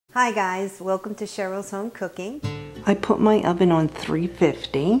Hi guys, welcome to Cheryl's Home Cooking. I put my oven on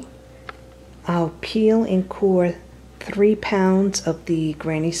 350. I'll peel and core 3 pounds of the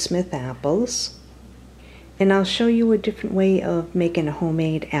Granny Smith apples. And I'll show you a different way of making a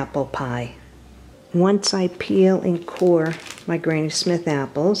homemade apple pie. Once I peel and core my Granny Smith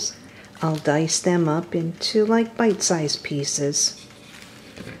apples, I'll dice them up into like bite-sized pieces.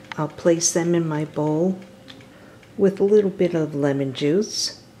 I'll place them in my bowl with a little bit of lemon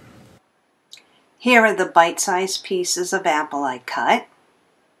juice. Here are the bite-sized pieces of apple I cut.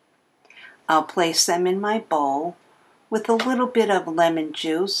 I'll place them in my bowl with a little bit of lemon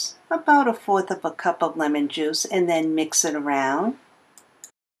juice, about 1/4 of a cup of lemon juice, and then mix it around.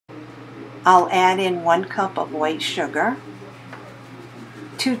 I'll add in 1 cup of white sugar,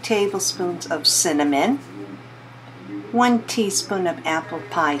 2 tablespoons of cinnamon, 1 teaspoon of apple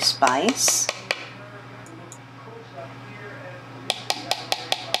pie spice,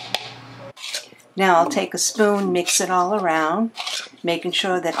 now I'll take a spoon, mix it all around, making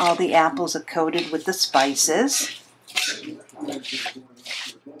sure that all the apples are coated with the spices.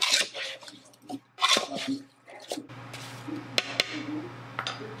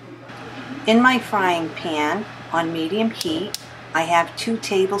 In my frying pan on medium heat, I have 2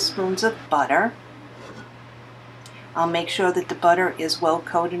 tablespoons of butter. I'll make sure that the butter is well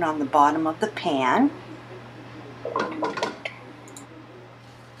coated on the bottom of the pan.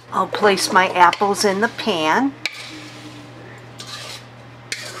 I'll place my apples in the pan.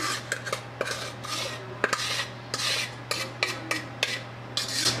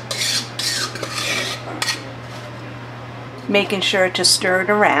 Making sure to stir it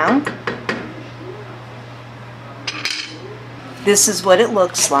around. This is what it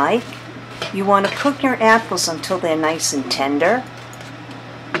looks like. You want to cook your apples until they're nice and tender.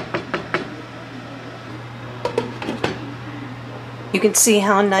 You can see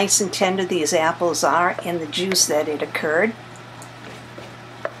how nice and tender these apples are and the juice that it occurred.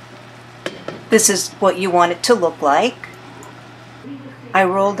 This is what you want it to look like. I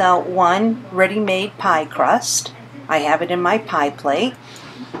rolled out 1 ready-made pie crust. I have it in my pie plate.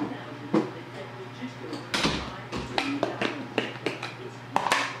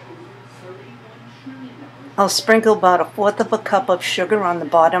 I'll sprinkle about 1/4 of a cup of sugar on the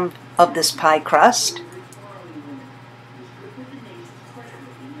bottom of this pie crust.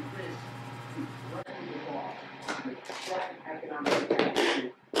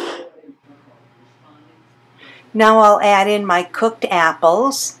 Now I'll add in my cooked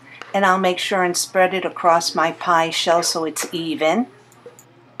apples, and I'll make sure and spread it across my pie shell so it's even.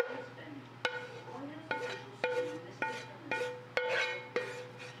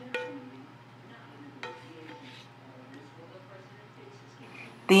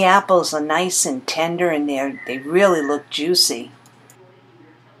 The apples are nice and tender and they really look juicy.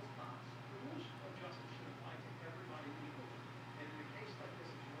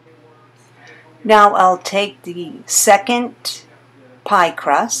 Now I'll take the second pie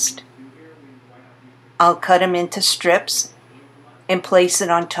crust. I'll cut them into strips and place it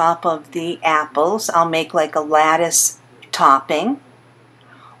on top of the apples. I'll make like a lattice topping.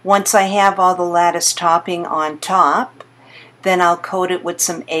 Once I have all the lattice topping on top, then I'll coat it with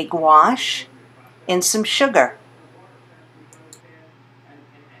some egg wash and some sugar.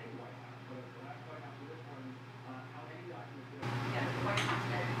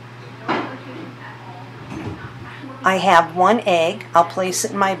 I have 1 egg. I'll place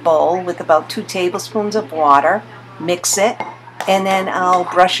it in my bowl with about 2 tablespoons of water, mix it, and then I'll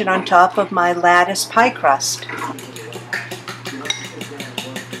brush it on top of my lattice pie crust.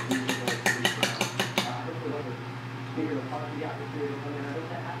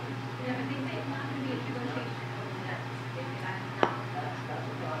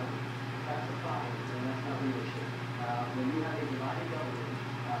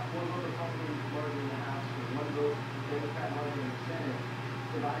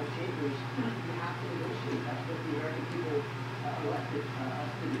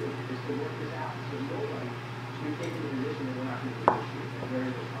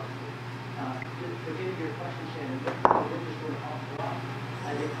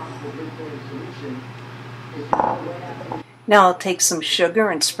 Now I'll take some sugar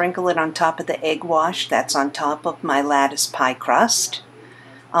and sprinkle it on top of the egg wash that's on top of my lattice pie crust.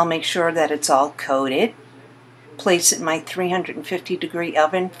 I'll make sure that it's all coated. Place it in my 350-degree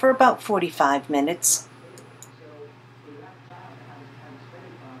oven for about 45 minutes.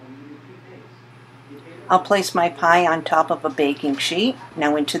 I'll place my pie on top of a baking sheet.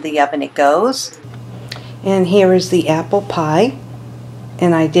 Now into the oven it goes. And here is the apple pie.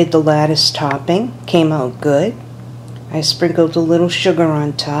 And I did the lattice topping. Came out good. I sprinkled a little sugar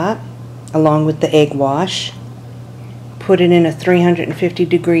on top along with the egg wash. Put it in a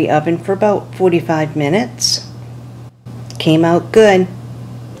 350-degree oven for about 45 minutes. Came out good.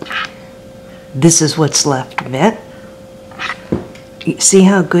 This is what's left of it. You see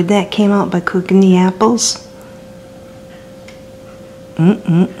how good that came out by cooking the apples?